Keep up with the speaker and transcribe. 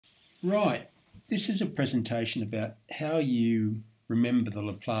Right, this is a presentation about how you remember the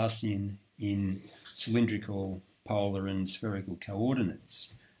Laplacian in cylindrical, polar and spherical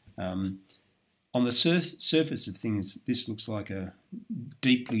coordinates. On the surface of things, this looks like a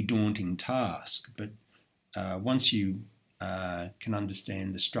deeply daunting task, but once you can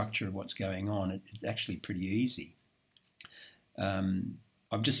understand the structure of what's going on, it's actually pretty easy.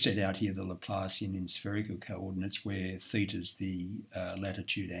 I've just set out here the Laplacian in spherical coordinates where theta is the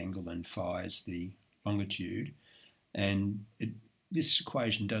latitude angle and phi is the longitude. And this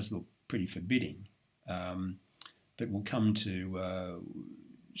equation does look pretty forbidding, but we'll come to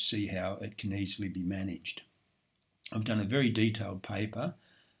see how it can easily be managed. I've done a very detailed paper,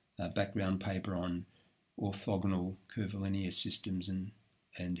 background paper on orthogonal curvilinear systems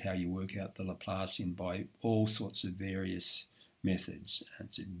and how you work out the Laplacian by all sorts of various methods.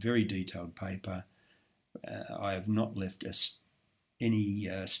 It's a very detailed paper. I have not left any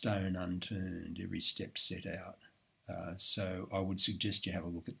stone unturned, every step set out. So I would suggest you have a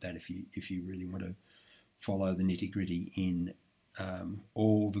look at that if you really want to follow the nitty-gritty in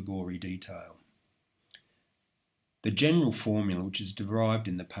all the gory detail. The general formula, which is derived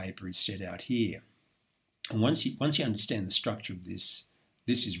in the paper, is set out here. And once you understand the structure of this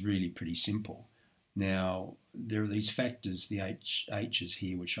is really pretty simple. Now, there are these factors, the h's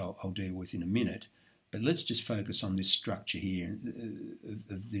here, which I'll deal with in a minute, but let's just focus on this structure here,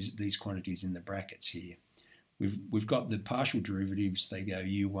 of these quantities in the brackets here. We've got the partial derivatives, they go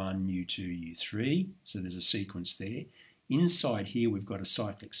u1, u2, u3, so there's a sequence there. Inside here we've got a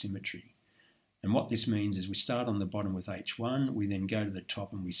cyclic symmetry. And what this means is we start on the bottom with h1, we then go to the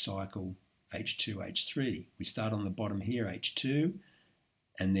top and we cycle h2, h3. We start on the bottom here, h2,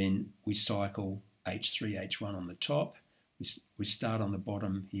 and then we cycle h3, h1 on the top. We start on the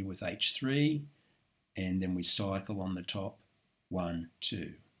bottom here with h3, and then we cycle on the top 1,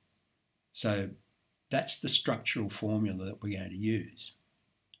 2. So that's the structural formula that we're going to use.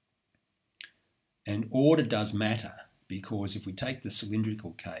 And order does matter, because if we take the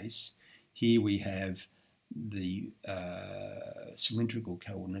cylindrical case, here we have the cylindrical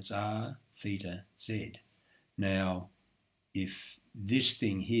coordinates r, theta, z. Now, if this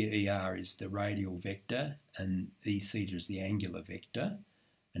thing here, ER, is the radial vector and E theta is the angular vector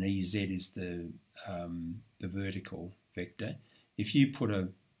and EZ is the vertical vector, if you put a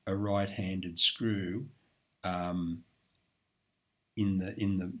right-handed screw in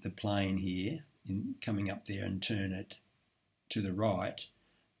the plane here, coming up there, and turn it to the right,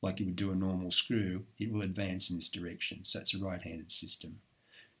 like you would do a normal screw, it will advance in this direction. So it's a right-handed system.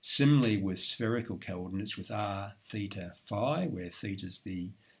 Similarly with spherical coordinates, with r, theta, phi, where theta is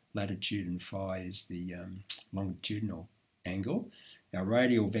the latitude and phi is the longitudinal angle. Our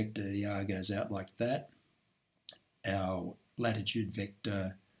radial vector ER goes out like that. Our latitude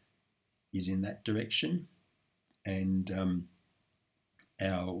vector is in that direction, and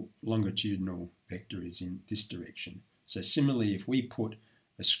our longitudinal vector is in this direction. So similarly, if we put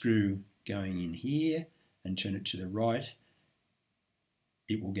a screw going in here and turn it to the right,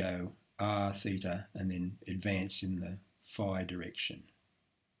 it will go r, theta, and then advance in the phi direction.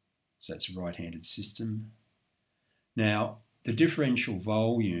 So it's a right-handed system. Now, the differential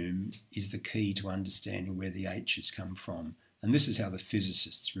volume is the key to understanding where the h's come from. And this is how the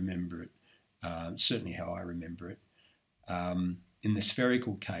physicists remember it, certainly how I remember it. In the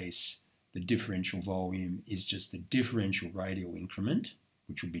spherical case, the differential volume is just the differential radial increment,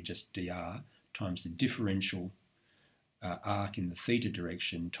 which will be just dr, times the differential arc in the theta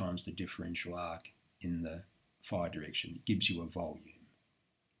direction times the differential arc in the phi direction. It gives you a volume.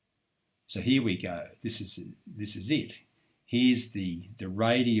 So here we go. This is it. Here's the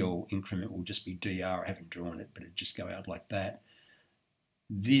radial increment will just be dr. I haven't drawn it, but it'll just go out like that.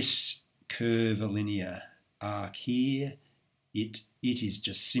 This curvilinear arc here, it is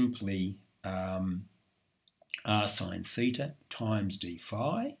just simply r sine theta times d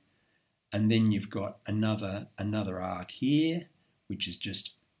phi. And then you've got another arc here, which is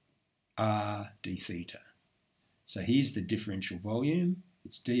just r d theta. So here's the differential volume.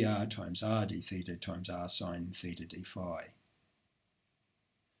 It's dr times r d theta times r sine theta d phi.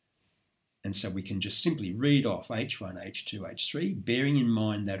 And so we can just simply read off h1, h2, h3, bearing in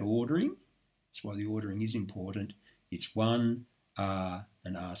mind that ordering. That's why the ordering is important. It's 1, r,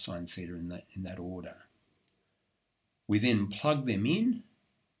 and r sine theta in that order. We then plug them in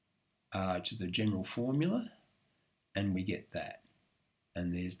to the general formula, and we get that,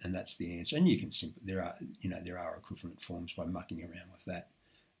 and that's the answer. And you can there are equivalent forms by mucking around with that,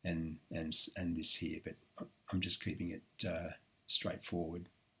 and this here, but I'm just keeping it straightforward.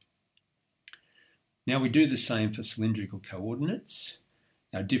 Now we do the same for cylindrical coordinates.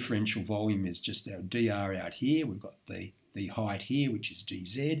 Our differential volume is just our dr out here. We've got the height here, which is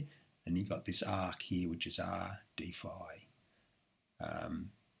dz, and you've got this arc here, which is r d phi.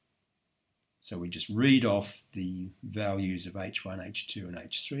 So we just read off the values of h1, h2 and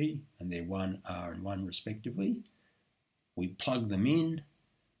h3, and they're 1, r and 1 respectively. We plug them in,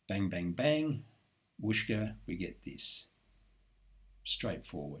 bang, bang, bang, whooshka, we get this.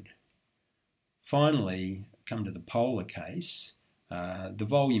 Straightforward. Finally, come to the polar case. The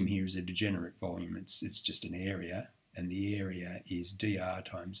volume here is a degenerate volume. It's just an area, and the area is dr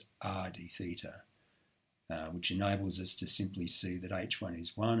times r d theta, which enables us to simply see that h1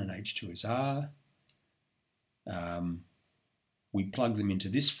 is 1 and h2 is r. We plug them into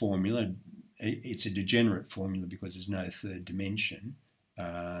this formula. It's a degenerate formula because there's no third dimension,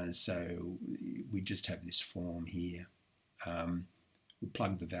 so we just have this form here. We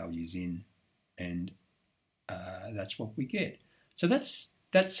plug the values in, and that's what we get. So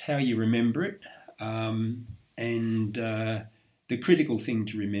that's how you remember it, and the critical thing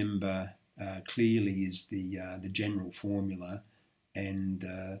to remember clearly is the general formula and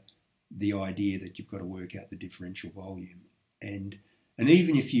the idea that you've got to work out the differential volume. And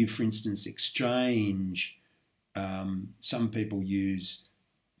even if you, for instance, exchange, some people use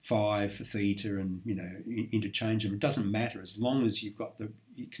phi for theta and, you know, interchange them. It doesn't matter. As long as you've got the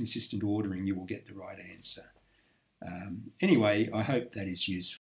consistent ordering, you will get the right answer. Anyway, I hope that is useful.